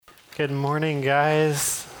Good morning,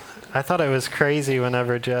 guys. I thought it was crazy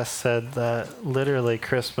whenever Jess said that literally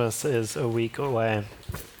Christmas is a week away.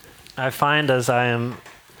 I find as I am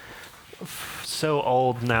so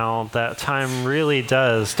old now that time really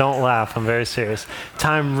does, don't laugh, I'm very serious,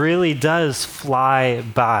 time really does fly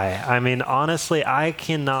by. I mean, honestly, I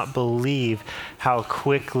cannot believe how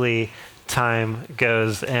quickly time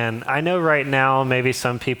goes. And I know right now maybe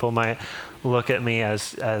some people might look at me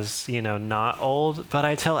as not old, but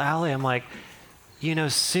I tell Allie, I'm like,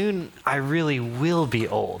 soon I really will be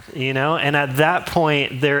old, and at that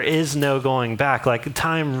point there is no going back. Like,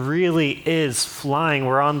 time really is flying.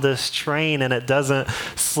 We're on this train and it doesn't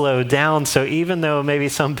slow down. So even though maybe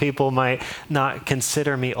some people might not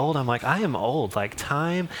consider me old, I'm like, I am old. Like,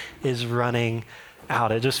 time is running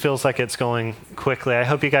out. It just feels like it's going quickly. I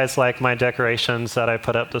hope you guys like my decorations that I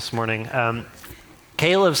put up this morning.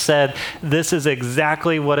 Caleb said this is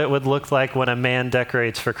exactly what it would look like when a man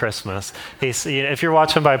decorates for Christmas. If you're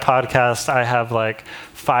watching my podcast, I have like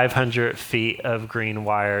 500 feet of green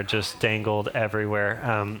wire just dangled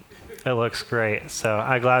everywhere. It looks great. So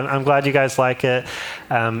I'm glad you guys like it.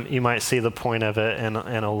 You might see the point of it in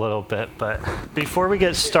a little bit. But before we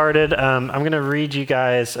get started, I'm going to read you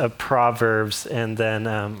guys a Proverbs, and then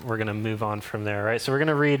we're going to move on from there. Right? So we're going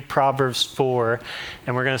to read Proverbs 4,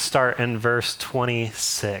 and we're going to start in verse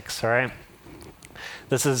 26. All right?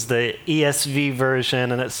 This is the ESV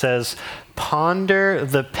version, and it says, "Ponder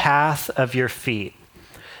the path of your feet,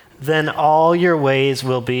 then all your ways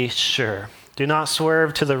will be sure. Do not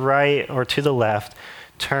swerve to the right or to the left.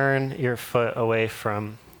 Turn your foot away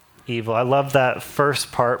from evil." I love that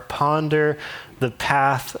first part. Ponder the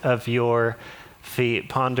path of your feet.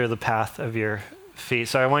 Ponder the path of your feet.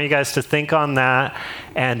 So I want you guys to think on that,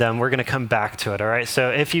 and we're going to come back to it, all right?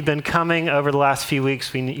 So if you've been coming over the last few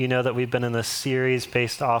weeks, you know that we've been in this series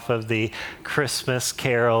based off of the Christmas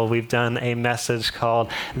Carol. We've done a message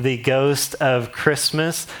called The Ghost of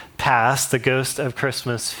Christmas Past, The Ghost of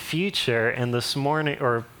Christmas Future, and this morning,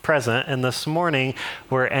 or present, and this morning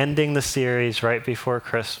we're ending the series right before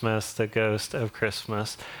Christmas, The Ghost of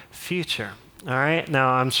Christmas Future. All right. Now,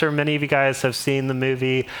 I'm sure many of you guys have seen the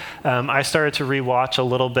movie. I started to rewatch a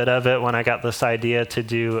little bit of it when I got this idea to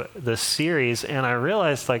do this series, and I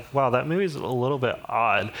realized, wow, that movie's a little bit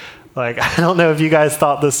odd. I don't know if you guys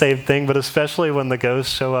thought the same thing, but especially when the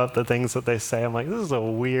ghosts show up, the things that they say, I'm like, this is a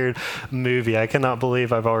weird movie. I cannot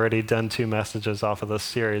believe I've already done 2 messages off of this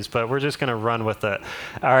series, but we're just going to run with it.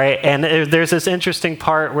 All right, and there's this interesting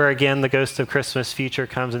part where, again, the Ghost of Christmas Future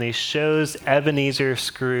comes and he shows Ebenezer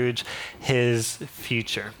Scrooge his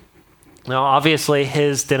future. Now, obviously,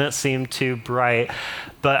 his didn't seem too bright,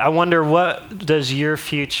 but I wonder, what does your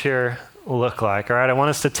future look like? All right, I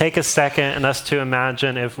want us to take a second and us to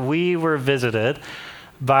imagine if we were visited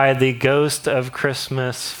by the Ghost of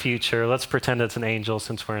Christmas Future. Let's pretend it's an angel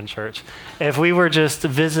since we're in church. If we were just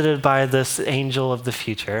visited by this angel of the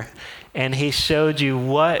future and he showed you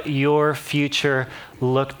what your future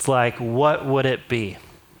looked like, what would it be?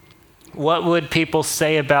 What would people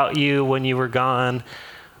say about you when you were gone?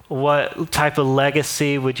 What type of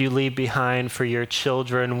legacy would you leave behind for your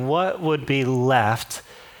children? What would be left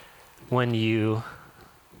when you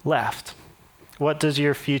left? What does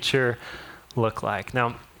your future look like?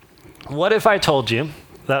 Now, what if I told you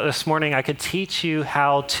that this morning I could teach you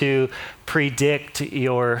how to predict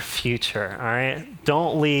your future? All right?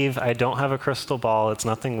 Don't leave. I don't have a crystal ball. It's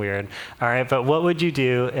nothing weird. All right? But what would you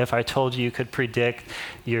do if I told you could predict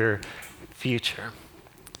your future?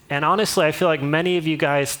 And honestly, I feel like many of you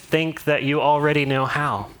guys think that you already know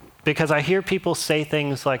how, because I hear people say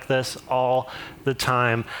things like this all the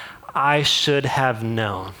time. I should have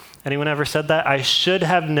known. Anyone ever said that? I should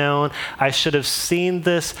have known. I should have seen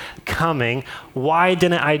this coming. Why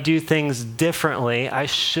didn't I do things differently? I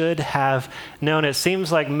should have known. It seems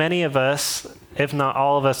like many of us, if not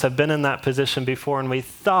all of us, have been in that position before, and we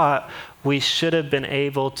thought we should have been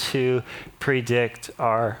able to predict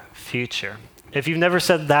our future. If you've never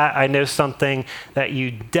said that, I know something that you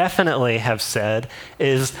definitely have said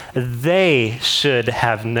is they should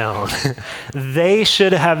have known. They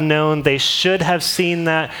should have known. They should have seen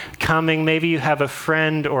that coming. Maybe you have a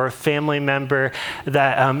friend or a family member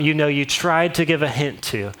that you tried to give a hint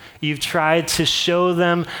to. You've tried to show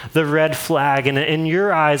them the red flag, and in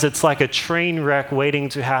your eyes, it's like a train wreck waiting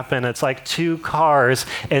to happen. It's like 2 cars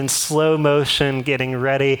in slow motion getting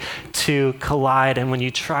ready to collide, and when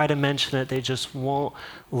you try to mention it, they just won't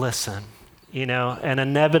listen, and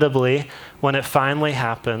inevitably, when it finally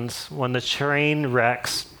happens, when the train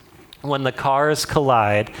wrecks, when the cars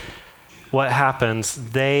collide, what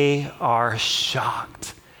happens? They are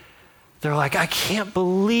shocked. They're like, I can't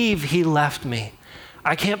believe he left me.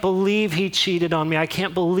 I can't believe he cheated on me. I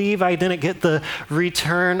can't believe I didn't get the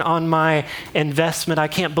return on my investment. I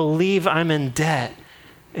can't believe I'm in debt.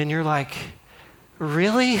 And you're like,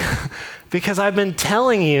 really? Because I've been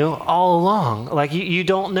telling you all along. Like, you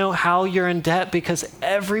don't know how you're in debt because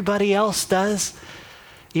everybody else does.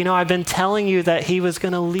 I've been telling you that he was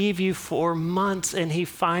going to leave you for months, and he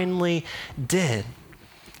finally did.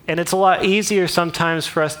 And it's a lot easier sometimes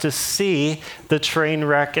for us to see the train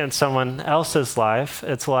wreck in someone else's life.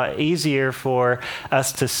 It's a lot easier for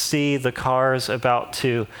us to see the cars about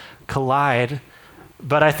to collide.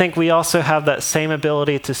 But I think we also have that same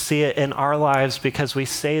ability to see it in our lives because we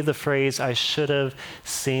say the phrase, I should have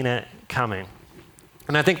seen it coming.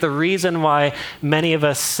 And I think the reason why many of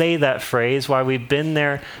us say that phrase, why we've been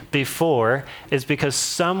there before, is because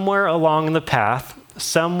somewhere along the path,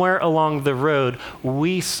 somewhere along the road,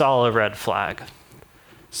 we saw a red flag.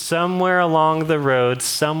 Somewhere along the road,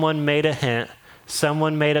 someone made a hint,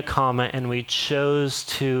 someone made a comment, and we chose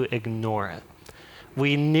to ignore it.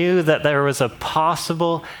 We knew that there was a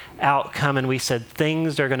possible outcome, and we said,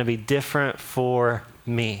 things are going to be different for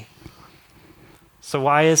me. So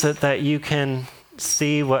why is it that you can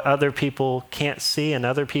see what other people can't see and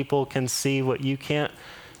other people can see what you can't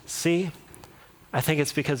see? I think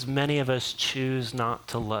it's because many of us choose not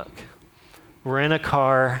to look. We're in a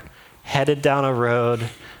car, headed down a road,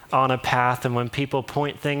 on a path, and when people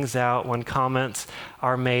point things out, when comments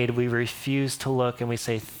are made, we refuse to look and we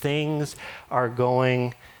say, things are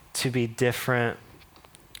going to be different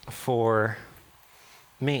for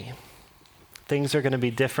me. Things are going to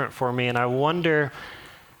be different for me. And I wonder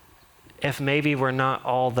if maybe we're not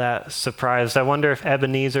all that surprised. I wonder if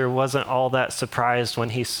Ebenezer wasn't all that surprised when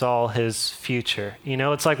he saw his future.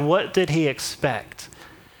 It's like, what did he expect?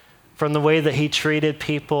 From the way that he treated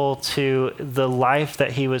people to the life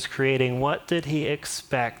that he was creating, what did he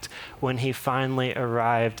expect when he finally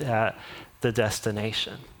arrived at the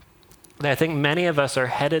destination? And I think many of us are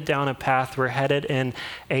headed down a path, we're headed in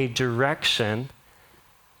a direction,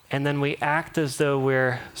 and then we act as though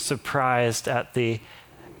we're surprised at the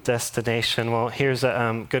destination. Well, here's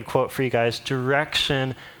a good quote for you guys.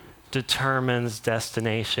 Direction determines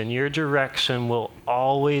destination. Your direction will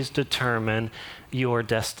always determine your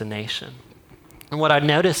destination. And what I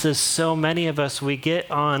notice is so many of us, we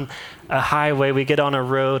get on a highway, we get on a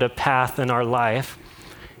road, a path in our life,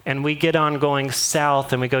 and we get on going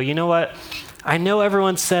south and we go, you know what? I know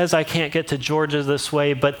everyone says I can't get to Georgia this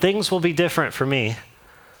way, but things will be different for me.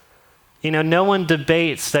 No one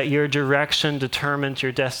debates that your direction determines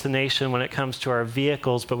your destination when it comes to our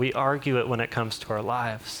vehicles, but we argue it when it comes to our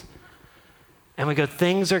lives. And we go,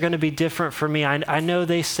 things are going to be different for me. I know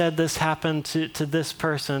they said this happened to this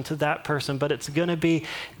person, to that person, but it's going to be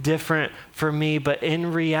different for me. But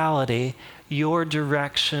in reality, your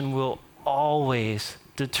direction will always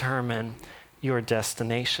determine your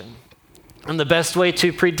destination. And the best way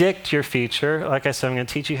to predict your future, like I said, I'm going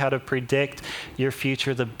to teach you how to predict your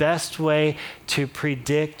future. The best way to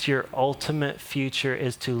predict your ultimate future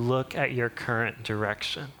is to look at your current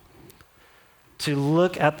direction. To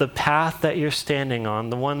look at the path that you're standing on,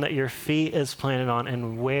 the one that your feet is planted on,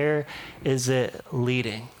 and where is it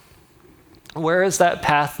leading? Where is that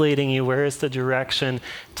path leading you? Where is the direction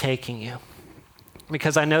taking you?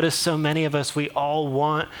 Because I notice so many of us, we all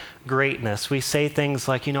want greatness. We say things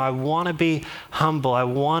like, I want to be humble. I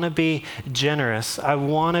want to be generous. I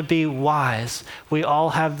want to be wise. We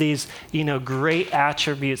all have these, great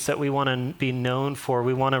attributes that we want to be known for.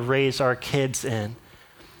 We want to raise our kids in.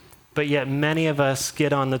 But yet many of us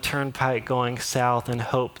get on the turnpike going south and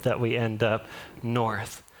hope that we end up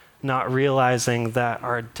north, not realizing that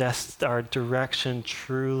our direction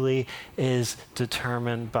truly is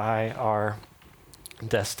determined by our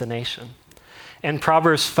destination. In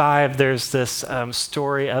Proverbs 5, there's this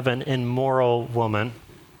story of an immoral woman.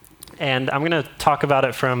 And I'm going to talk about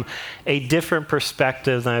it from a different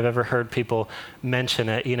perspective than I've ever heard people mention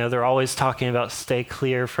it. They're always talking about stay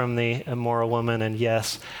clear from the immoral woman. And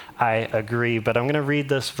yes, I agree. But I'm going to read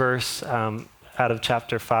this verse out of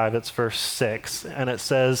chapter 5. It's verse 6. And it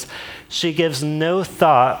says, she gives no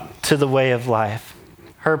thought to the way of life.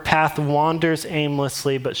 Her path wanders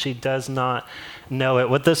aimlessly, but she does not know it.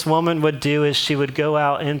 What this woman would do is she would go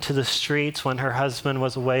out into the streets when her husband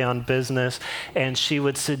was away on business, and she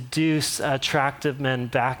would seduce attractive men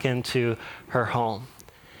back into her home.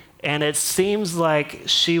 And it seems like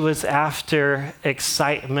she was after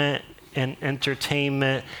excitement and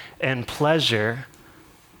entertainment and pleasure,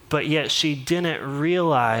 but yet she didn't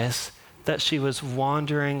realize that she was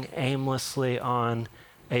wandering aimlessly on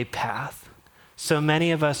a path. So many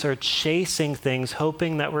of us are chasing things,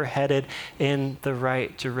 hoping that we're headed in the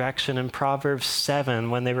right direction. In Proverbs 7,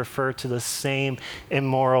 when they refer to the same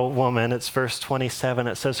immoral woman, it's verse 27.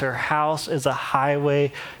 It says, her house is a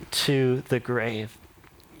highway to the grave,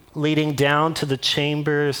 leading down to the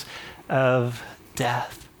chambers of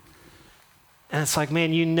death. And it's like,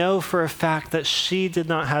 man, you know for a fact that she did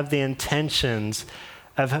not have the intentions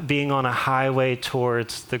of being on a highway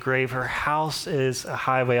towards the grave. Her house is a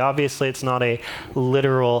highway. Obviously, it's not a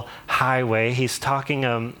literal highway. He's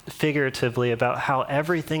talking figuratively about how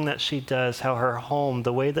everything that she does, how her home,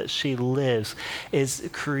 the way that she lives, is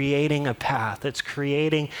creating a path. It's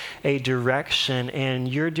creating a direction, and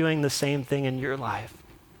you're doing the same thing in your life.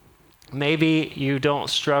 Maybe you don't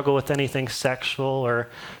struggle with anything sexual, or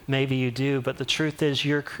maybe you do, but the truth is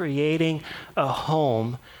you're creating a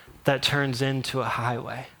home that turns into a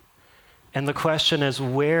highway. And the question is,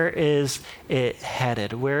 where is it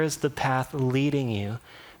headed? Where is the path leading you?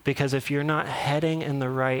 Because if you're not heading in the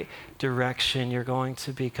right direction, you're going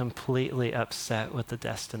to be completely upset with the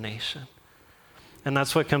destination. And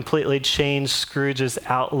that's what completely changed Scrooge's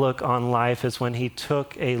outlook on life, is when he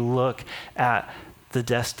took a look at the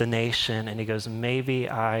destination and he goes, maybe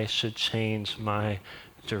I should change my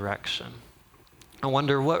direction. I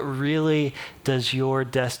wonder, what really does your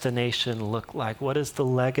destination look like? What is the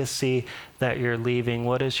legacy that you're leaving?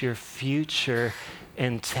 What does your future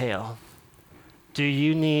entail? Do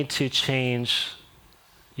you need to change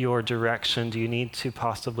your direction? Do you need to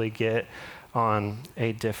possibly get on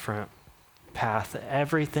a different path?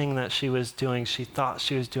 Everything that she was doing, she thought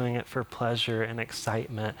she was doing it for pleasure and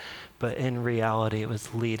excitement, but in reality, it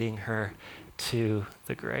was leading her to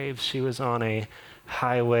the grave. She was on a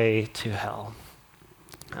highway to hell.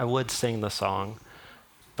 I would sing the song,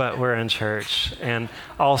 but we're in church. And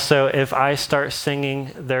also, if I start singing,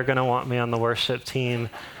 they're going to want me on the worship team,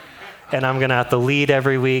 and I'm going to have to lead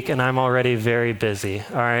every week, and I'm already very busy,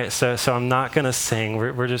 all right? So I'm not going to sing.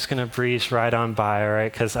 We're just going to breeze right on by, all right?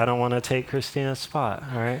 Because I don't want to take Christina's spot,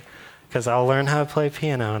 all right? Because I'll learn how to play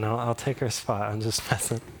piano, and I'll take her spot. I'm just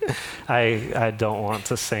messing. I don't want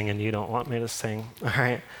to sing, and you don't want me to sing, all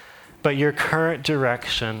right? But your current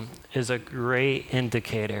direction is a great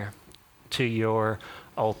indicator to your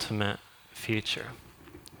ultimate future.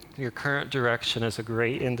 Your current direction is a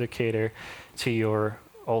great indicator to your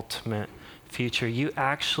ultimate future. You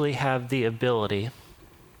actually have the ability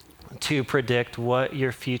to predict what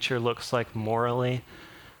your future looks like morally,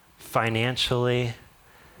 financially,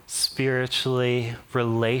 spiritually,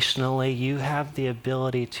 relationally. You have the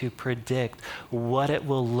ability to predict what it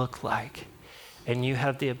will look like. And you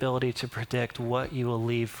have the ability to predict what you will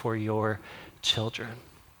leave for your children.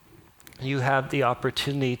 You have the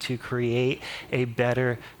opportunity to create a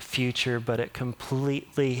better future, but it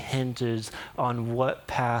completely hinges on what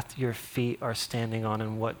path your feet are standing on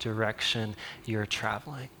and what direction you're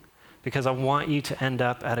traveling. Because I want you to end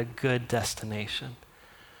up at a good destination.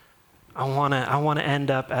 I want to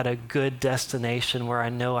end up at a good destination where I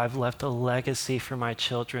know I've left a legacy for my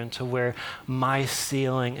children, to where my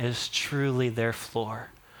ceiling is truly their floor.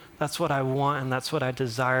 That's what I want and that's what I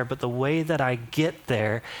desire. But the way that I get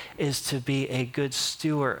there is to be a good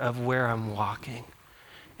steward of where I'm walking.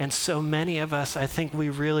 And so many of us, I think we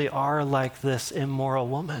really are like this immoral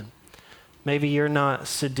woman. Maybe you're not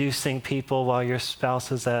seducing people while your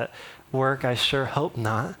spouse is at work. I sure hope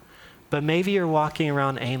not. But maybe you're walking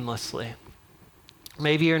around aimlessly.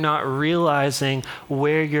 Maybe you're not realizing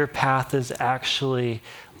where your path is actually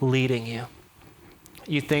leading you.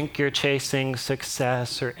 You think you're chasing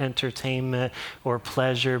success or entertainment or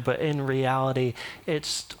pleasure, but in reality,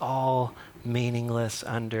 it's all meaningless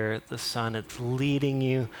under the sun. It's leading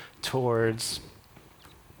you towards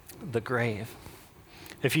the grave.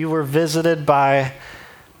 If you were visited by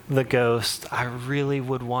the ghost, I really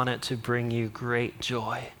would want it to bring you great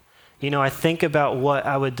joy. You know, I think about what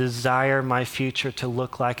I would desire my future to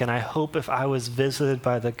look like, and I hope if I was visited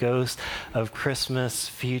by the ghost of Christmas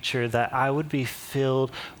future that I would be filled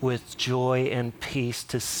with joy and peace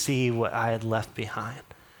to see what I had left behind.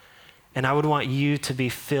 And I would want you to be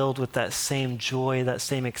filled with that same joy, that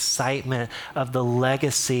same excitement of the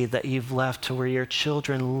legacy that you've left, to where your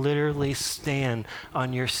children literally stand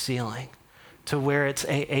on your ceiling, to where it's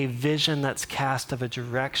a vision that's cast of a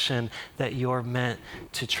direction that you're meant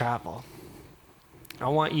to travel. I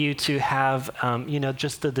want you to have,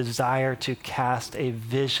 just the desire to cast a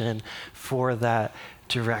vision for that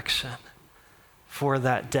direction, for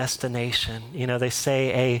that destination. You know, they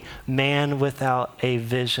say a man without a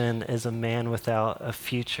vision is a man without a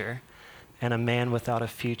future, and a man without a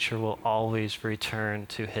future will always return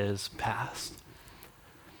to his past.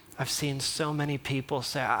 I've seen so many people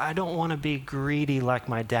say, I don't want to be greedy like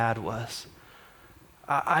my dad was.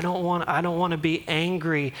 I don't want to be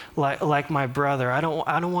angry like my brother. I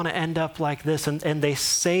don't want to end up like this. And they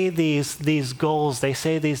say these goals, they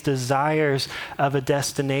say these desires of a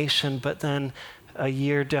destination, but then a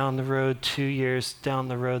year down the road, 2 years down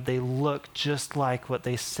the road, they look just like what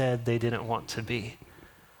they said they didn't want to be.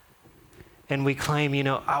 And we claim,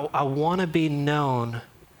 I want to be known.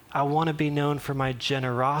 I want to be known for my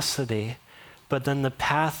generosity, but then the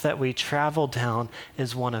path that we travel down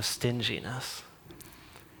is one of stinginess.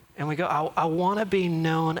 And we go, I want to be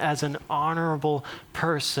known as an honorable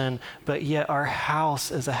person, but yet our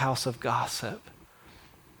house is a house of gossip.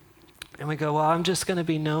 And we go, well, I'm just going to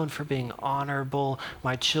be known for being honorable.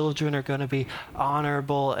 My children are going to be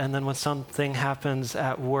honorable. And then when something happens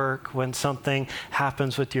at work, when something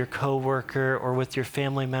happens with your coworker or with your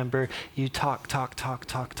family member, you talk.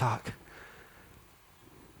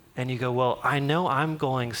 And you go, well, I know I'm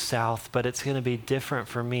going south, but it's going to be different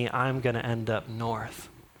for me. I'm going to end up north.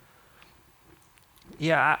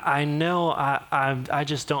 Yeah, I know I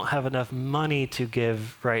just don't have enough money to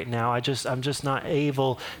give right now. I'm just not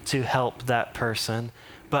able to help that person,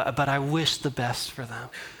 but I wish the best for them.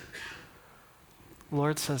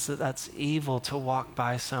 Lord says that that's evil to walk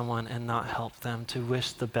by someone and not help them, to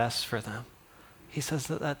wish the best for them. He says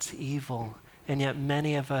that that's evil. And yet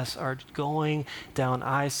many of us are going down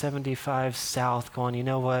I-75 south going, you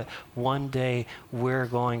know what? One day we're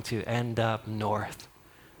going to end up north.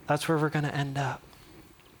 That's where we're going to end up.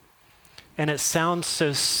 And it sounds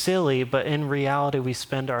so silly, but in reality, we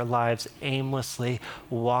spend our lives aimlessly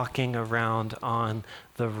walking around on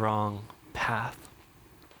the wrong path.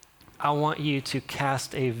 I want you to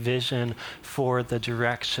cast a vision for the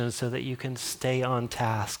direction so that you can stay on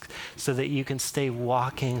task, so that you can stay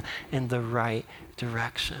walking in the right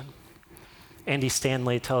direction. Andy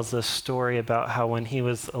Stanley tells this story about how when he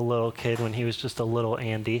was a little kid, when he was just a little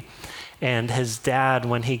Andy, and his dad,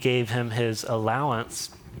 when he gave him his allowance,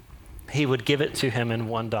 he would give it to him in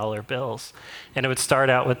 $1 bills. And it would start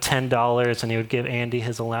out with $10, and he would give Andy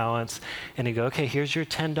his allowance. And he'd go, okay, here's your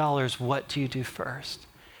 $10. What do you do first?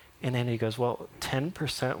 And Andy goes, well, 10%,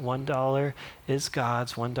 $1 is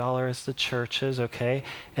God's, $1 is the church's, okay?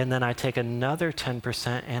 And then I take another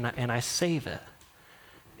 10% and I save it.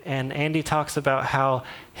 And Andy talks about how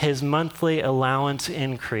his monthly allowance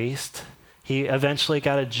increased. He eventually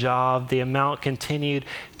got a job. The amount continued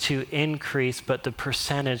to increase, but the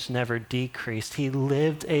percentage never decreased. He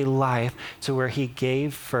lived a life to where he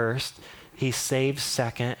gave first, he saved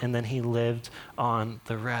second, and then he lived on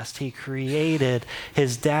the rest.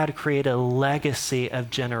 His dad created a legacy of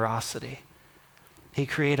generosity. He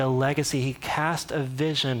created a legacy. He cast a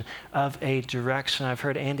vision of a direction. I've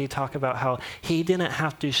heard Andy talk about how he didn't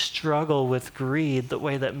have to struggle with greed the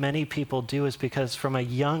way that many people do, is because from a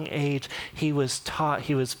young age, he was taught,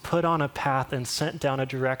 he was put on a path and sent down a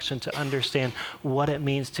direction to understand what it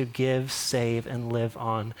means to give, save, and live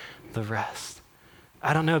on the rest.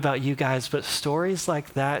 I don't know about you guys, but stories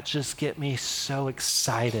like that just get me so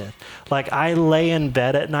excited. Like I lay in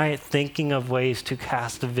bed at night thinking of ways to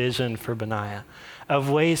cast a vision for Benaiah, of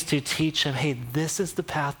ways to teach him, hey, this is the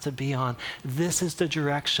path to be on. This is the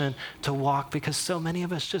direction to walk, because so many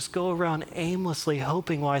of us just go around aimlessly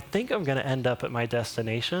hoping, well, I think I'm going to end up at my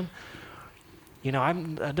destination.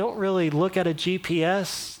 I don't really look at a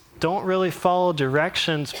GPS, don't really follow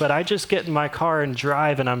directions, but I just get in my car and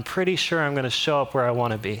drive, and I'm pretty sure I'm going to show up where I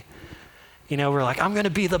want to be. We're like, I'm going to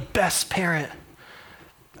be the best parent.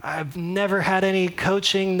 I've never had any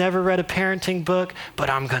coaching, never read a parenting book, but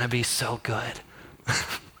I'm going to be so good.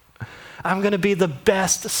 I'm going to be the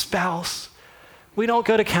best spouse. We don't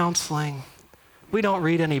go to counseling. We don't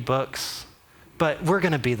read any books, but we're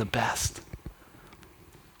going to be the best.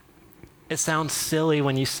 It sounds silly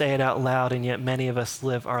when you say it out loud, and yet many of us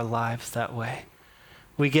live our lives that way.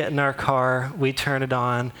 We get in our car, we turn it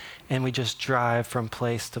on, and we just drive from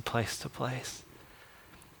place to place to place.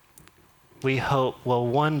 We hope, well,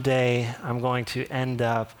 one day I'm going to end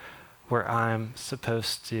up where I'm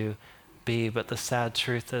supposed to be, but the sad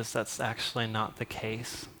truth is that's actually not the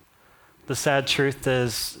case. The sad truth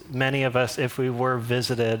is many of us, if we were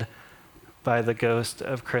visited by the ghost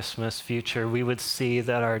of Christmas future, we would see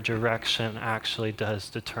that our direction actually does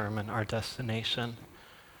determine our destination.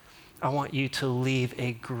 I want you to leave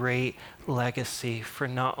a great legacy for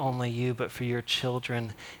not only you, but for your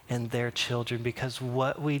children and their children, because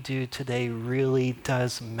what we do today really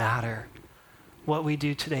does matter. What we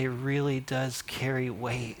do today really does carry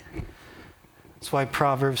weight. That's why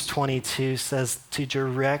Proverbs 22 says to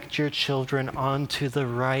direct your children onto the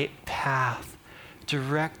right path.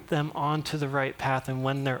 direct them onto the right path, and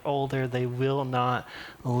when they're older, they will not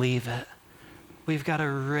leave it. We've got to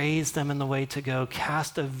raise them in the way to go,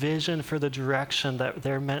 cast a vision for the direction that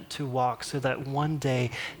they're meant to walk so that one day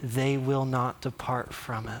they will not depart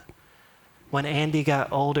from it. When Andy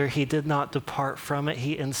got older, he did not depart from it.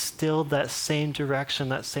 He instilled that same direction,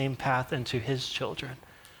 that same path into his children.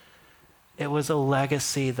 It was a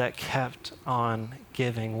legacy that kept on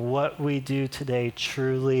giving. What we do today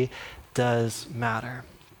truly does matter.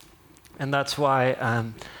 And that's why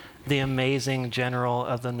the amazing general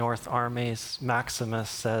of the North Armies, Maximus,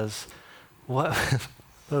 says, "What?"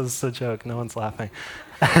 That was a joke. No one's laughing.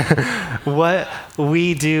 What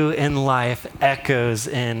we do in life echoes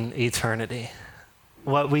in eternity.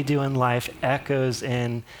 What we do in life echoes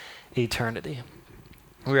in eternity.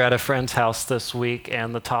 We were at a friend's house this week,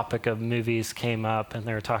 and the topic of movies came up, and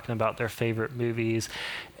they were talking about their favorite movies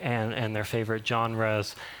and their favorite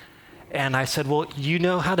genres. And I said, well, you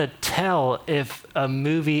know how to tell if a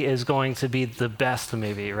movie is going to be the best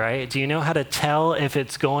movie, right? Do you know how to tell if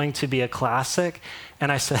it's going to be a classic?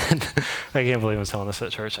 And I said, I can't believe I'm telling this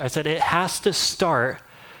at church. I said, it has to start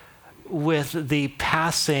with the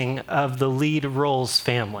passing of the lead role's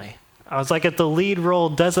family. I was like, if the lead role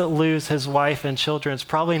doesn't lose his wife and children, it's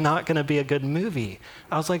probably not going to be a good movie.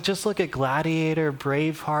 I was like, just look at Gladiator,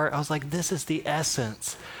 Braveheart. I was like, this is the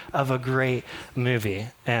essence of a great movie.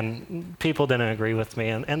 And people didn't agree with me,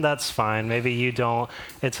 and that's fine. Maybe you don't.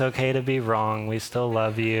 It's okay to be wrong. We still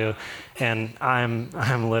love you. And I'm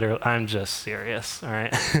just serious, all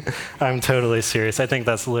right? I'm totally serious. I think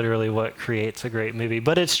that's literally what creates a great movie.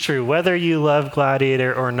 But it's true. Whether you love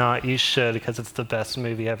Gladiator or not, you should, because it's the best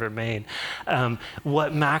movie ever made.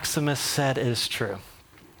 What Maximus said is true.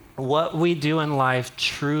 What we do in life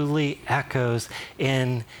truly echoes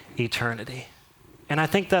in eternity. And I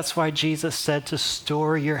think that's why Jesus said to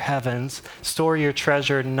store your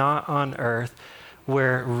treasure not on earth,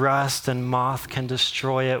 where rust and moth can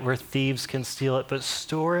destroy it, where thieves can steal it, but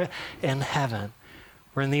store it in heaven,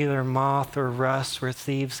 where neither moth or rust, where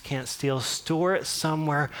thieves can't steal. Store it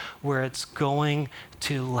somewhere where it's going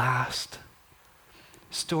to last.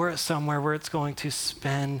 Store it somewhere where it's going to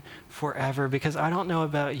spend forever. Because I don't know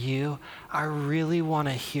about you, I really want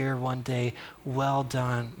to hear one day, well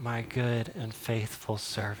done, my good and faithful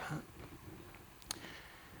servant.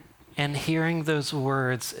 And hearing those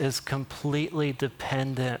words is completely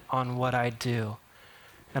dependent on what I do.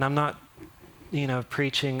 And I'm not,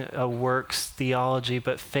 preaching a works theology,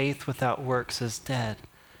 but faith without works is dead.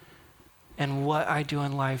 And what I do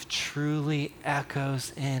in life truly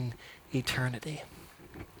echoes in eternity.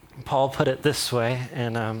 Paul put it this way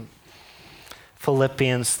in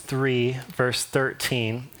Philippians 3, verse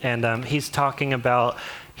 13. And he's talking about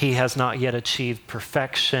he has not yet achieved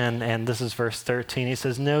perfection. And this is verse 13. He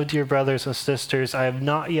says, "No, dear brothers and sisters, I have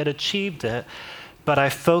not yet achieved it, but I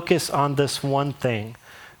focus on this one thing,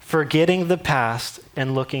 forgetting the past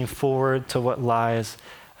and looking forward to what lies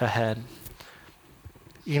ahead."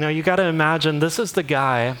 You got to imagine this is the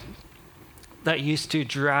guy that used to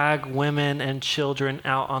drag women and children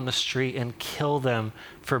out on the street and kill them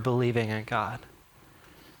for believing in God.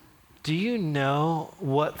 Do you know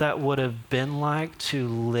what that would have been like to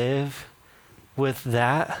live with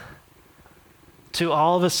that? To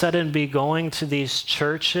all of a sudden be going to these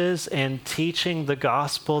churches and teaching the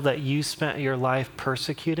gospel that you spent your life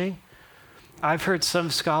persecuting? I've heard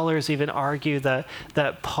some scholars even argue that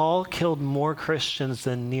Paul killed more Christians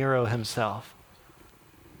than Nero himself.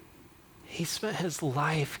 He spent his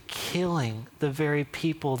life killing the very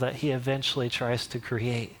people that he eventually tries to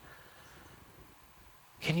create.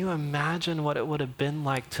 Can you imagine what it would have been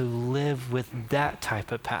like to live with that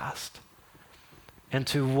type of past and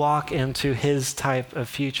to walk into his type of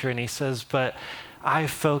future? And he says, but I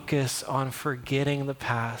focus on forgetting the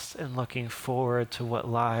past and looking forward to what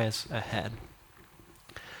lies ahead.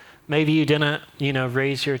 Maybe you didn't,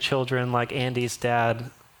 raise your children like Andy's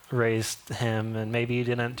dad raised him, and maybe you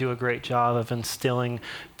didn't do a great job of instilling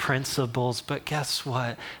principles, but guess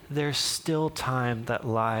what? There's still time that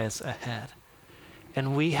lies ahead.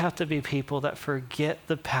 And we have to be people that forget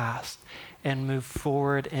the past and move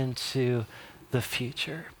forward into the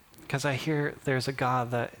future. Because I hear there's a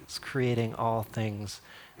God that is creating all things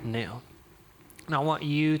new. And I want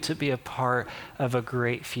you to be a part of a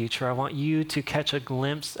great future. I want you to catch a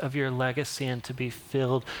glimpse of your legacy and to be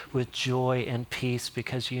filled with joy and peace,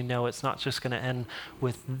 because you know it's not just going to end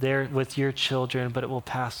with your children, but it will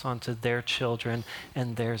pass on to their children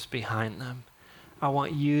and theirs behind them. I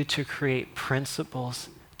want you to create principles,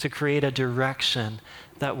 to create a direction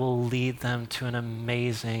that will lead them to an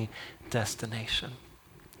amazing destination.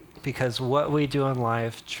 because what we do in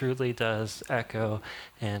life truly does echo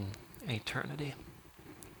in eternity.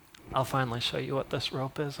 I'll finally show you what this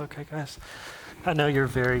rope is, okay, guys? I know you're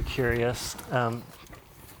very curious.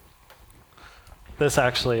 This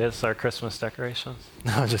actually is our Christmas decorations.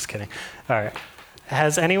 No, I'm just kidding. All right.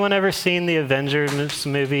 Has anyone ever seen the Avengers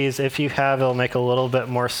movies? If you have, it'll make a little bit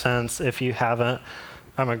more sense. If you haven't,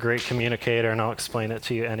 I'm a great communicator, and I'll explain it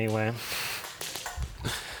to you anyway.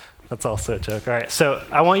 That's also a joke. All right, so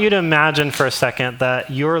I want you to imagine for a second that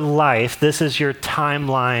your life, this is your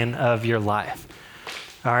timeline of your life.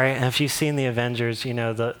 All right, and if you've seen the Avengers, you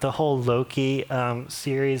know, the whole Loki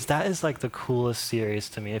series, that is like the coolest series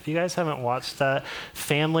to me. If you guys haven't watched that,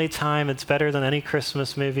 family time, it's better than any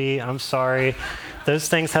Christmas movie. I'm sorry. Those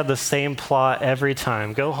things have the same plot every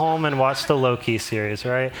time. Go home and watch the Loki series,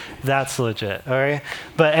 right? That's legit, all right?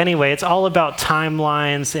 But anyway, it's all about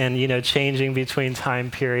timelines and, you know, changing between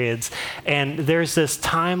time periods. And there's this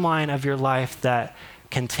timeline of your life that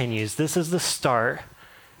continues. This is the start.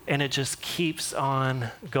 And it just keeps on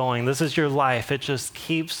going. This is your life. It just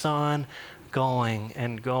keeps on going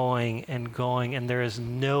and going and going, and there is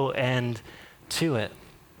no end to it.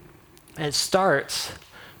 It starts,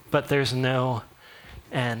 but there's no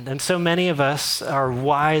end. And so many of us are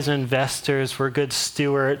wise investors. We're good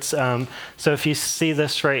stewards. So if you see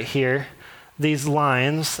this right here, these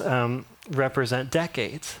lines represent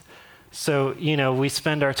decades. So, you know, we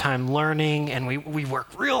spend our time learning and we work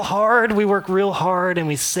real hard. We work real hard and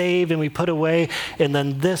we save and we put away. And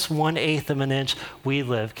then this 1/8 of an inch, we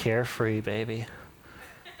live carefree, baby.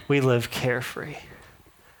 We live carefree.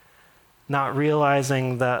 Not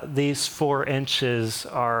realizing that these 4 inches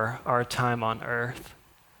are our time on earth.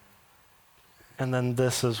 And then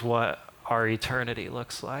this is what our eternity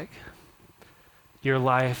looks like. Your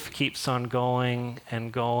life keeps on going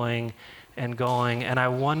and going and going. And I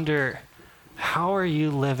wonder, how are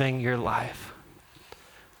you living your life?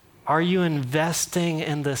 Are you investing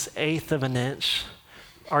in this 1/8 of an inch?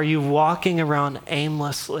 Are you walking around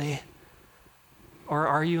aimlessly? Or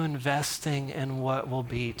are you investing in what will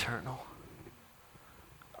be eternal?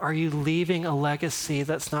 Are you leaving a legacy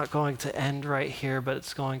that's not going to end right here, but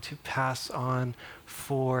it's going to pass on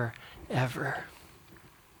forever?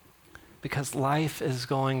 Because life is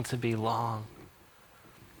going to be long.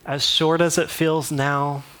 As short as it feels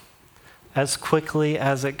now, as quickly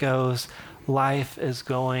as it goes, life is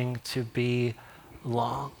going to be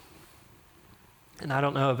long. And I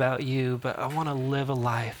don't know about you, but I want to live a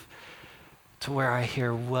life to where I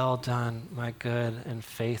hear, "Well done, my good and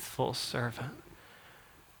faithful servant,"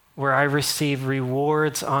 where I receive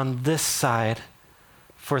rewards on this side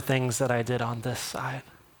for things that I did on this side.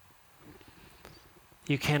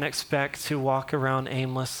 You can't expect to walk around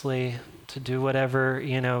aimlessly, to do whatever,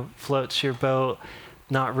 you know, floats your boat,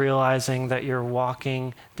 not realizing that you're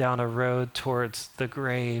walking down a road towards the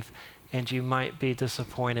grave, and you might be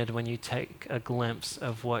disappointed when you take a glimpse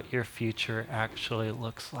of what your future actually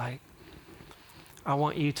looks like. I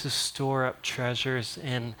want you to store up treasures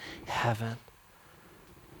in heaven,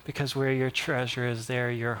 because where your treasure is, there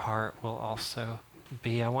your heart will also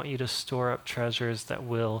be. I want you to store up treasures that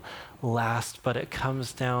will last, but it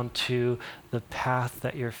comes down to the path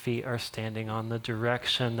that your feet are standing on, the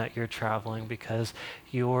direction that you're traveling, because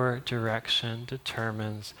your direction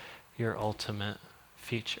determines your ultimate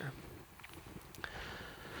future.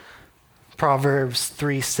 Proverbs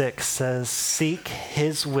 3:6 says, "Seek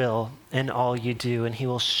his will in all you do, and he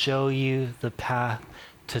will show you the path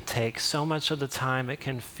to take." So much of the time it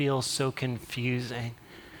can feel so confusing.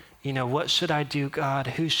 You know, what should I do, God?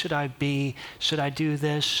 Who should I be? Should I do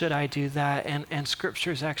this? Should I do that? And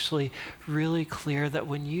Scripture is actually really clear that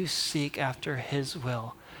when you seek after his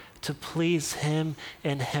will, to please him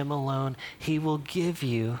and him alone, he will give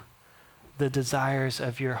you the desires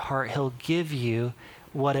of your heart. He'll give you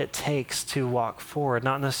what it takes to walk forward.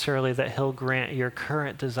 Not necessarily that he'll grant your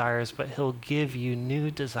current desires, but he'll give you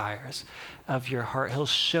new desires of your heart. He'll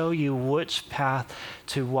show you which path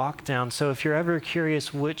to walk down. So if you're ever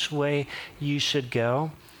curious which way you should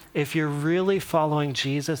go, if you're really following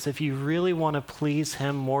Jesus, if you really want to please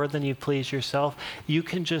him more than you please yourself, you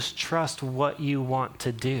can just trust what you want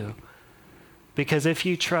to do. Because if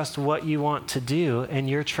you trust what you want to do and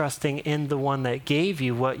you're trusting in the one that gave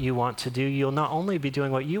you what you want to do, you'll not only be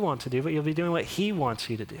doing what you want to do, but you'll be doing what he wants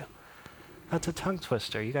you to do. That's a tongue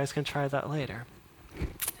twister. You guys can try that later.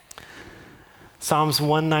 Psalms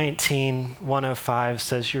 119, 105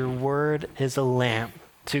 says, "Your word is a lamp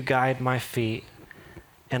to guide my feet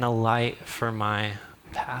and a light for my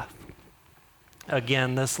path."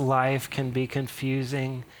 Again, this life can be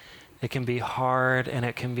confusing. It can be hard and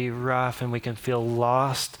it can be rough and we can feel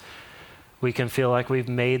lost. We can feel like we've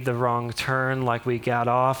made the wrong turn, like we got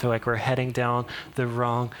off, or like we're heading down the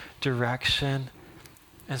wrong direction.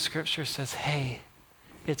 And Scripture says, hey,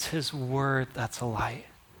 it's His word that's a light.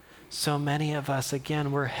 So many of us,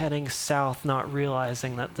 again, we're heading south, not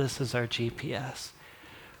realizing that this is our GPS.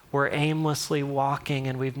 We're aimlessly walking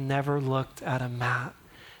and we've never looked at a map.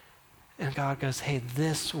 And God goes, hey,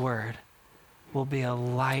 this word will be a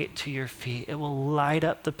light to your feet. It will light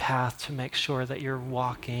up the path to make sure that you're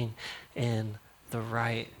walking in the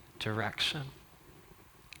right direction.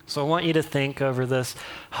 So I want you to think over this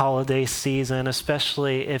holiday season,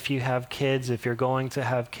 especially if you have kids, if you're going to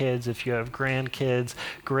have kids, if you have grandkids,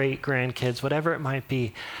 great-grandkids, whatever it might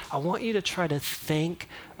be. I want you to try to think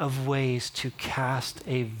of ways to cast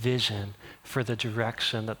a vision for the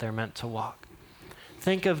direction that they're meant to walk.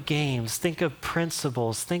 Think of games, think of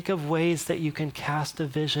principles, think of ways that you can cast a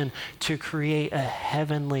vision to create a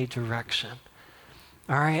heavenly direction.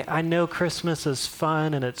 All right, I know Christmas is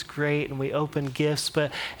fun and it's great and we open gifts,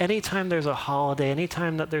 but anytime there's a holiday,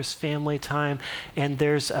 anytime that there's family time and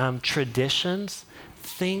there's traditions,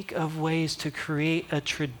 think of ways to create a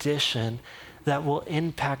tradition that will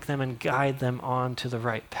impact them and guide them on to the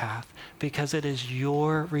right path, because it is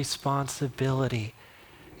your responsibility.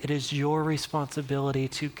 It is your responsibility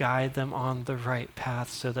to guide them on the right path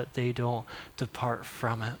so that they don't depart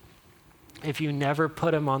from it. If you never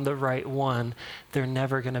put them on the right one, they're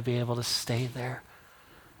never going to be able to stay there.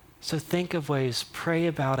 So think of ways, pray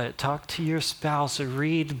about it, talk to your spouse,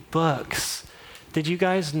 read books. Did you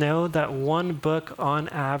guys know that one book on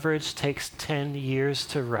average takes 10 years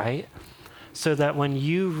to write? So that when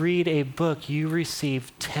you read a book, you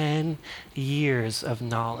receive 10 years of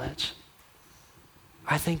knowledge.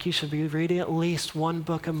 I think you should be reading at least one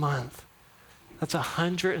book a month. That's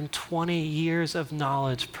 120 years of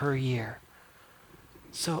knowledge per year.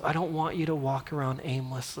 So I don't want you to walk around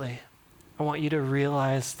aimlessly. I want you to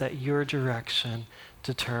realize that your direction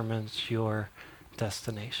determines your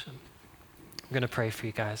destination. I'm going to pray for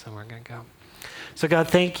you guys and we're going to go. So God,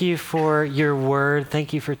 thank you for your word.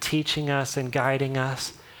 Thank you for teaching us and guiding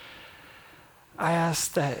us. I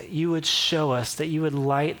ask that you would show us, that you would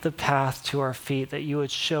light the path to our feet, that you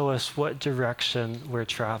would show us what direction we're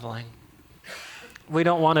traveling. We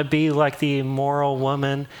don't want to be like the immoral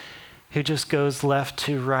woman who just goes left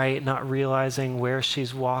to right, not realizing where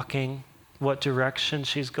she's walking, what direction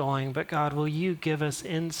she's going. But God, will you give us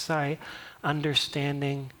insight,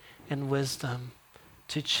 understanding, and wisdom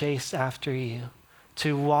to chase after you,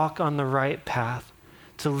 to walk on the right path,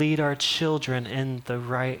 to lead our children in the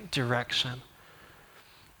right direction,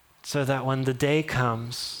 so that when the day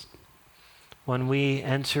comes, when we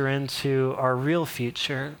enter into our real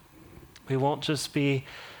future, we won't just be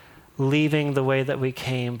leaving the way that we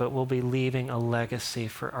came, but we'll be leaving a legacy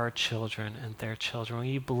for our children and their children. Will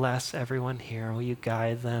you bless everyone here? Will you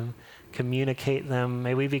guide them, communicate them?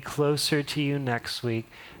 May we be closer to you next week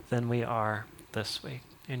than we are this week.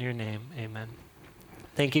 In your name, amen.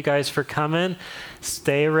 Thank you guys for coming.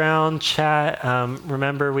 Stay around, chat.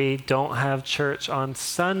 Remember, we don't have church on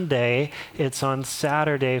Sunday. It's on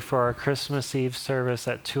Saturday for our Christmas Eve service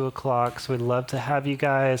at 2 o'clock. So we'd love to have you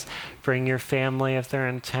guys. Bring your family if they're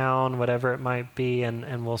in town, whatever it might be,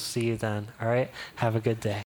 and we'll see you then. All right? Have a good day.